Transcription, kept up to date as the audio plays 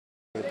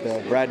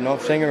With Brad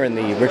Noffsinger in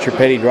the Richard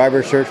Petty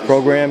Driver Search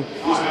Program.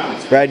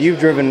 Brad, you've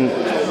driven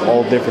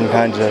all different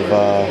kinds of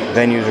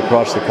venues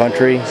across the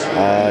country.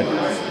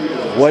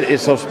 What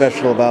is so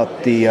special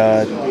about the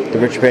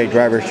Richard Petty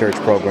Driver Search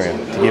Program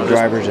to give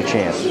drivers a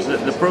chance?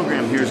 The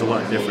program here is a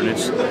lot different.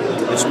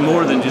 It's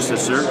more than just a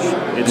search.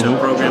 It's a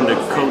program to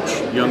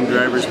coach young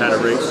drivers how to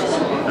race.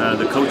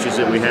 The coaches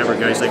that we have are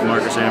guys like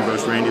Marcus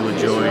Ambrose, Randy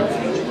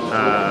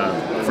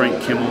LaJoy,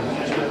 Frank Kimmel.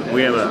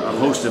 We have a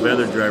host of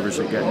other drivers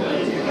that got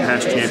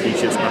past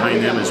championships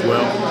behind them as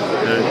well.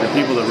 The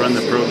people that run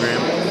the program,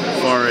 as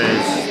far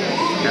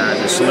as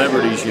the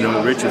celebrities,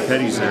 Richard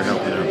Petty's there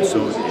helping out.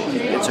 So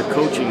it's a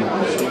coaching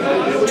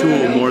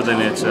tool more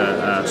than it's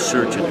a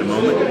search at the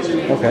moment.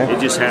 Okay. It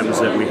just happens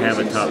that we have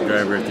a top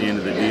driver at the end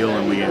of the deal,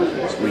 and we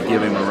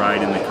give him a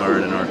ride in the car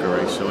at an ARCA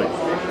race. So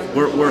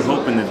we're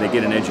hoping that they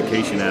get an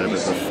education out of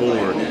it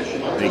before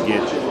they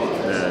get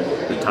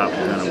the Top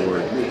Gun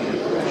award.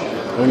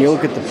 When you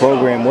look at the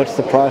program, what's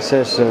the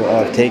process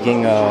of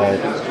taking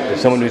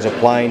someone who's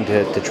applying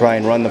to try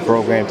and run the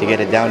program to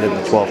get it down to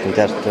the 12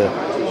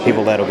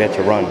 people that'll get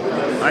to run?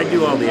 I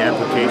do all the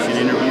application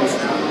interviews,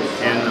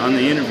 and on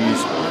the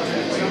interviews,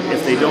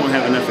 if they don't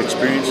have enough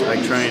experience, I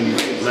try and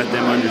let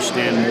them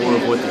understand more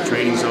of what the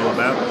training's all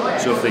about.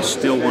 So if they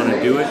still want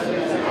to do it,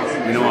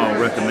 I'll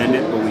recommend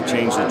it, but we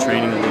change the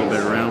training a little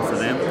bit around for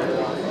them.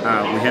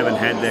 We haven't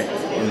had that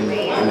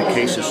in the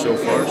cases so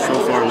far. So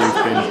far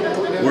we've been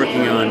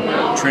working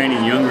on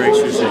training young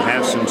racers that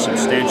have some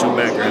substantial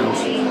backgrounds,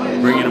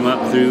 bringing them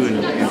up through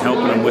and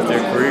helping them with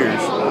their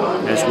careers,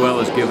 as well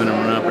as giving them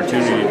an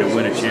opportunity to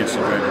win a chance to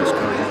drive this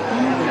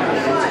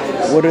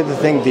car. What are the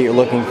things that you're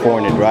looking for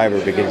in a driver?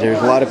 Because there's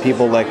a lot of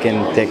people that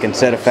can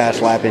set a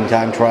fast lap in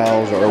time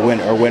trials or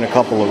win a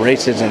couple of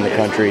races in the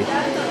country,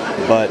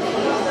 but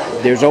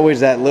there's always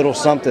that little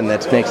something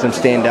that makes them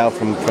stand out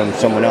from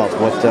someone else.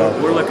 What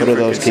are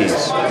those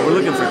keys? We're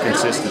looking for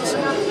consistency.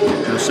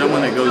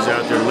 Someone that goes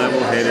out there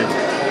level-headed,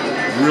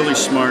 really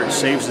smart,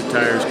 saves the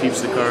tires,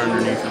 keeps the car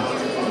underneath them.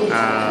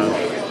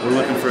 We're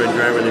looking for a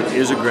driver that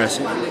is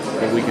aggressive,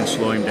 but we can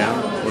slow him down.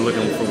 We're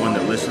looking for one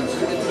that listens.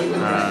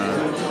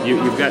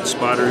 You've got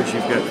spotters,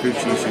 you've got crew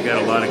chiefs, you've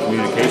got a lot of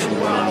communication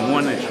going on. And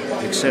one that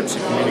accepts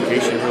the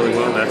communication really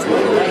well, that's what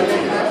we're looking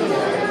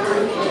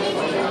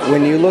for.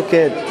 When you look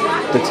at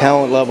the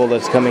talent level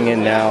that's coming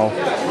in now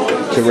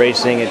to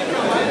racing,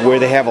 where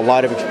they have a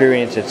lot of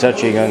experience at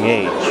such a young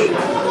age,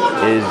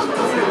 is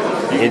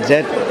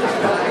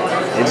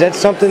that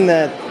something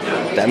that,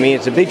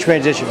 it's a big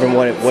transition from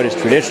what it's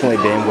traditionally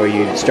been, where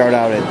you start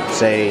out at,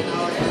 say,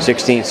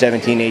 16,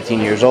 17, 18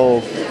 years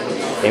old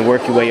and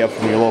work your way up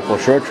from your local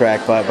short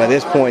track, but by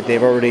this point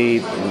they've already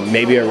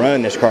maybe are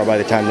running this car by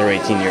the time they're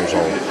 18 years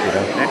old.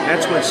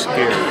 That's what's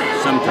scary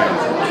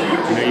sometimes.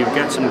 You've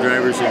got some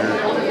drivers that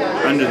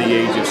are under the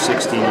age of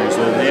 16 years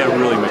old. They haven't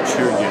really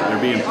matured yet. They're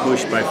being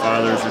pushed by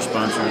fathers or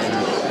sponsors,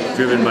 or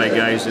driven by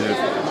guys that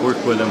have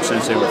worked with them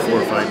since they were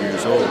 4 or 5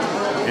 years old.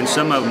 And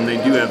some of them,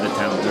 they do have the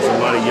talent. There's a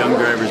lot of young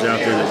drivers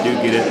out there that do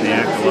get it, and they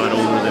act a lot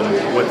older than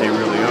what they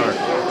really are.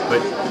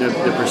 But the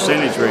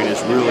percentage rate is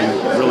really,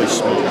 really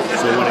small.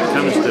 So when it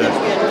comes to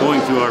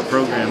going through our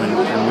program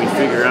and we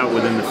figure out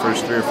within the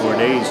first 3 or 4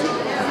 days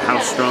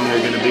how strong they're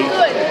going to be,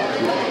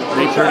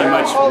 they pretty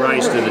much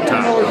rise to the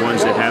top. The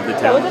ones that have the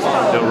talent,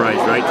 they'll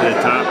rise right to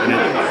the top.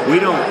 And we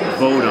don't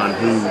vote on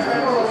who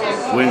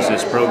wins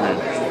this program.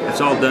 It's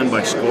all done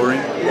by scoring.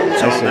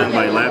 It's all done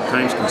by lap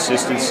times,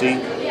 consistency,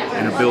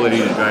 and ability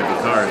to drive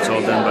the car. It's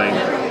all done by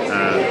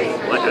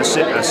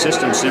a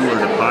system similar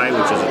to PI,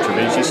 which is a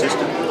Travinci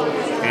system.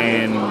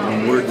 And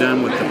when we're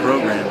done with the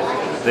program,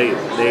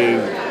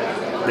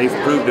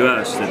 they've proved to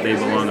us that they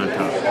belong on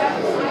top.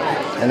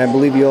 And I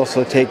believe you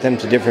also take them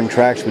to different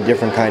tracks with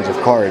different kinds of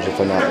cars, if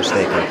I'm not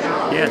mistaken.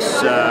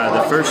 Yes,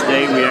 the first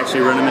day we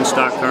actually run them in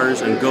stock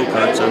cars and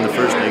go-karts on the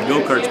first day.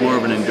 Go-kart's more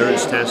of an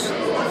endurance test,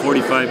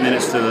 45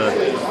 minutes to the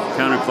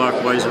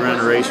counterclockwise around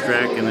the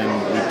racetrack, and then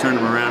we turn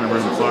them around and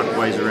run them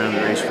clockwise around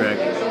the racetrack,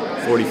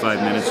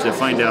 45 minutes, to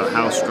find out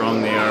how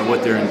strong they are,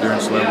 what their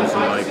endurance levels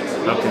are like,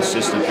 how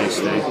consistent they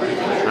stay.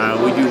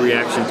 We do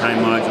reaction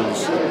time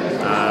modules,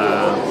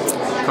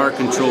 car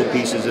control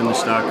pieces in the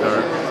stock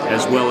car,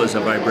 as well as a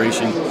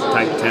vibration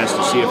type test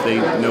to see if they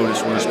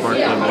notice when a spark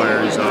plug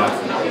wire is off,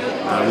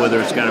 whether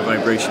it's got a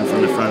vibration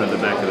from the front or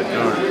the back of the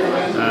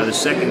car. The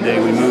second day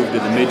we move to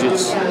the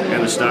midgets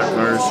and the stock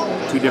cars,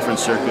 2 different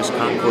circuits,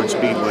 Concord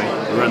Speedway.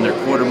 We run their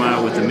quarter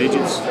mile with the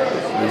midgets,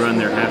 we run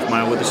their half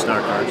mile with the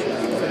stock cars.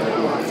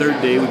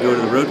 Third day we go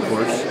to the road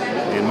course,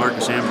 and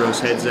Marcus Ambrose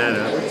heads that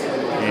up,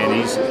 and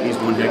he's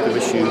one heck of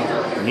a shoe.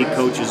 And he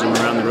coaches them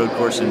around the road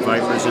course in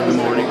Vipers in the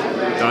morning,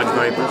 Dodge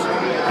Vipers,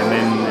 and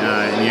then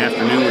in the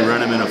afternoon we run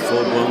them in a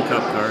full-blown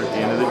Cup car at the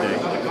end of the day.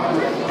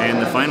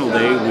 And the final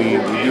day we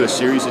do a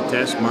series of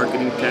tests,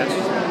 marketing tests,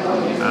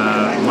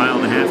 a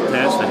mile-and-a-half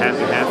test, a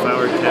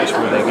half-hour test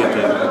where they get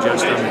to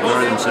adjust on the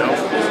car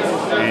themselves.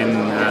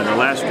 And the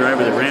last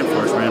driver that ran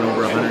for us ran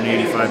over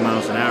 185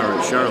 miles an hour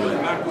at Charlotte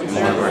in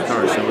one of our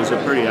cars. So it was a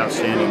pretty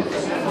outstanding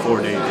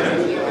 4 days.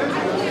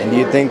 And do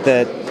you think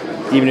that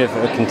even if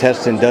a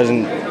contestant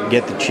doesn't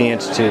get the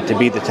chance to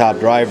be the top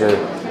driver,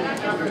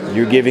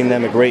 you're giving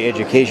them a great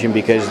education,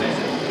 because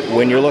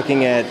when you're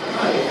looking at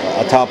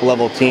a top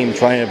level team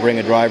trying to bring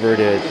a driver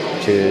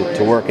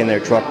to work in their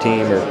truck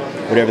team or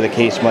whatever the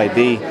case might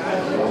be,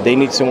 they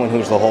need someone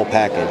who's the whole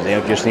package. They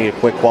don't just need a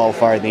quick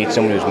qualifier, they need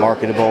someone who's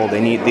marketable, they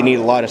need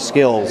a lot of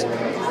skills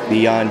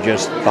beyond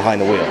just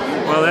behind the wheel.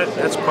 Well,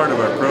 that's part of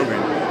our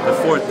program. The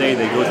fourth day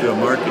they go through a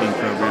marketing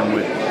program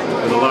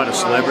with a lot of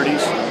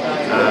celebrities.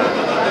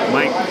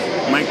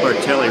 Mike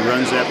Bartelli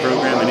runs that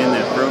program, and in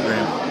that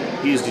program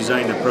he's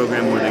designed a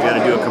program where they got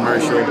to do a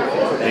commercial,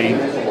 they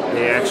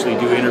actually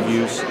do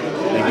interviews,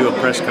 they do a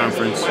press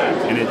conference,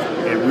 and it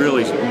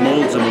really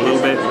molds them a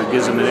little bit, but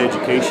gives them an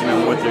education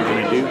on what they're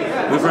going to do.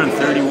 We've run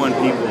 31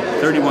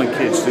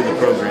 kids through the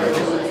program,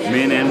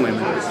 men and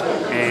women,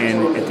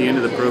 and at the end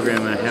of the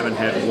program I haven't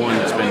had one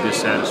that's been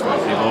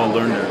dissatisfied. They've all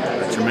learned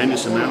a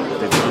tremendous amount.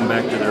 They've gone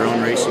back to their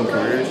own racing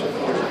careers.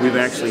 We've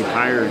actually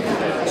hired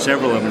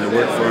several of them that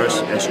work for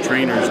us as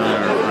trainers on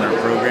our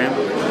program.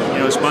 You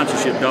know,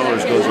 sponsorship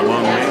dollars goes a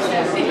long ways,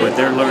 but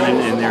they're learning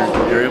and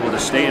they're able to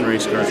stay in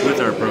race cars with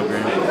our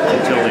program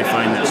until they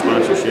find that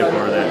sponsorship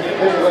or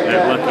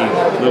that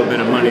lucky little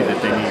bit of money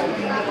that they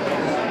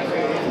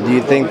need. Do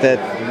you think that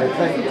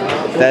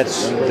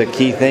that's the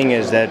key thing,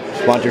 is that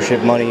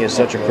sponsorship money is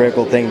such a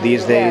critical thing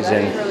these days,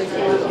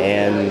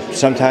 and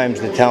sometimes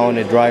the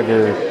talented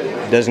driver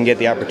doesn't get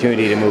the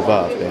opportunity to move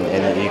up,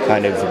 and you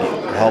kind of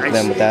help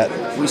them with that?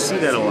 We see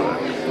that a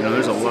lot. You know,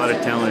 there's a lot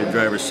of talented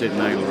drivers sitting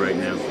idle right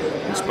now,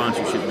 and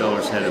sponsorship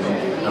dollars had a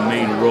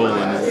main role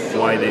in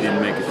why they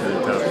didn't make it to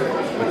the top.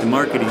 But the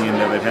marketing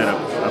end of it had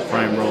a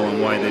prime role in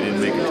why they didn't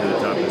make it to the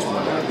top as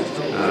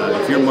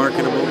well. If you're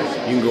marketable,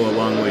 you can go a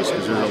long ways,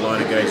 because there's a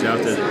lot of guys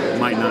out there that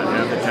might not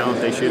have the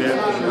talent they should have,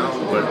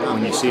 but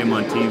when you see them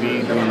on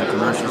TV doing the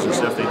commercials and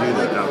stuff they do,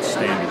 they're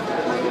outstanding.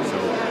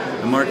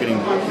 So the marketing,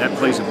 that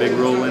plays a big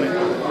role in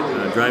it.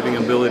 Driving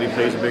ability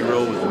plays a big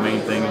role, but the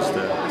main thing is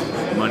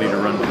the money to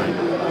run behind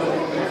it.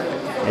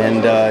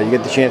 And you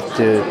get the chance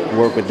to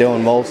work with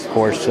Dylan Moltz, of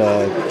course,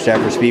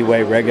 Stafford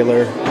Speedway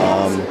regular.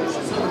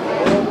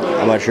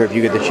 I'm not sure if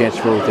you get the chance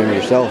to work with him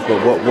yourself,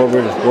 but what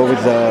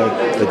was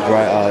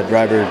the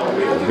driver,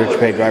 Rich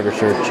Pay driver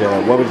search?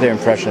 What was their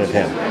impression of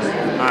him?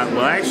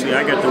 Well, actually,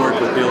 I got to work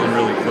with Dylan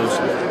really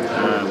closely.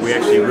 We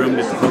actually roomed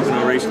at the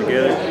Pocono race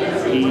together.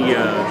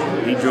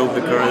 He drove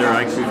the car there.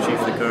 I crew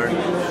chiefed the car.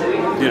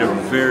 Did a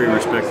very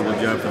respectable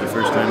job for the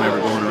first time ever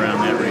going around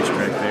that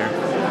racetrack there.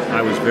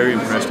 I was very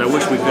impressed. I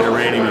wish we could have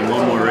ran him in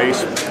one more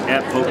race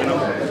at Pocono,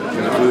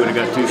 because if we would have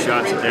got 2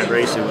 shots at that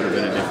race, it would have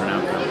been a different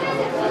outcome.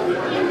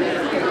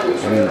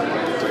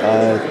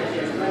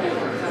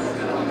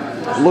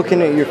 And,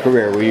 looking at your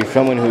career, were you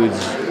someone who's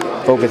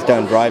focused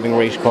on driving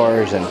race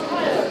cars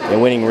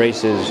and winning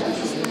races?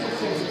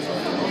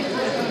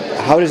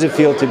 How does it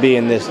feel to be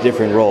in this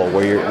different role,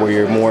 where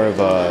you're more of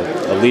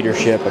a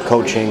leadership, a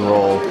coaching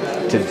role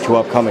to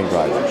upcoming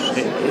drivers?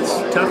 It's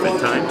tough at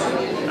times.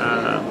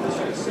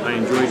 I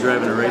enjoy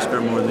driving a race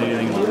car more than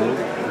anything in the world.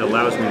 It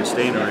allows me to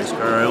stay in a race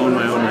car. I own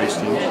my own race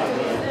team.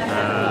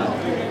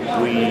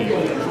 We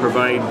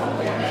provide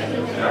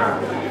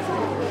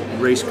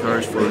race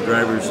cars for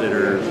drivers that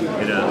are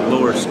at a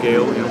lower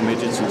scale, you know,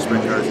 midgets and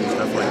sprint cars and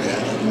stuff like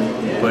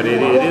that. But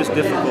it is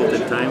difficult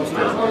at times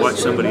to watch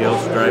somebody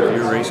else drive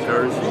your race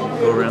cars and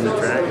go around the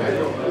track.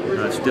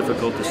 It's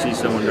difficult to see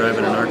someone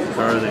driving an ARCA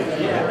car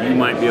that you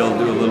might be able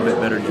to do a little bit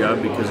better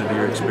job because of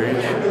your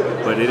experience.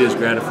 But it is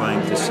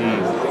gratifying to see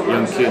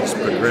young kids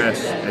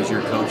progress as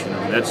you're coaching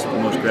them. That's the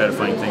most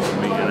gratifying thing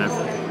for me. And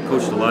I've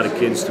coached a lot of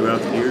kids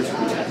throughout the years.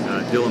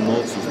 Dylan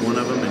Moltz is one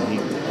of them, and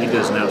he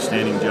does an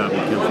outstanding job. He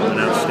comes from an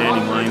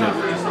outstanding line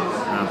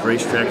of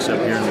racetracks up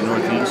here in the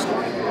Northeast,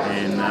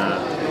 and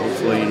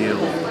hopefully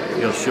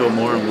he'll show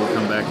more, and we'll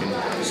come back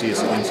and see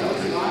us again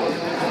sometime.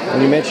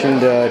 When you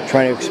mentioned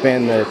trying to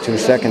expand to a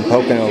second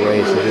Pocono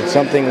race, is it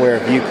something where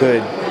if you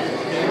could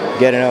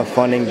get enough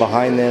funding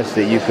behind this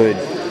that you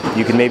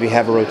could maybe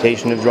have a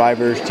rotation of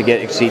drivers to get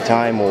exceed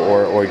time,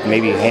 or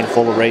maybe a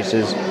handful of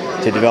races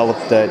to develop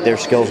their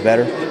skills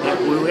better? Yeah,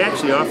 we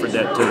actually offered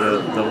that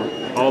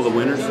to all the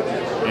winners,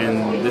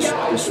 and this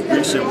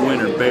recent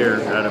winner,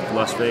 Bear, out of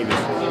Las Vegas,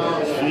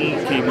 he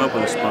came up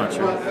with a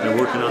sponsor. They're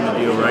working on the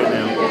deal right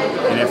now,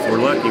 and if we're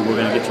lucky, we're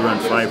going to get to run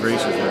 5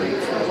 races with him.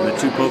 And the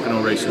 2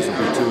 Pocono races will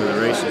be 2 of the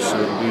races, so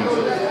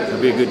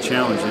it'll be a good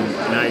challenge.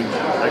 And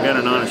I got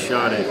an honest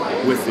shot at,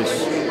 with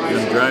this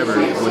young driver,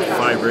 with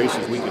 5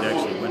 races, we could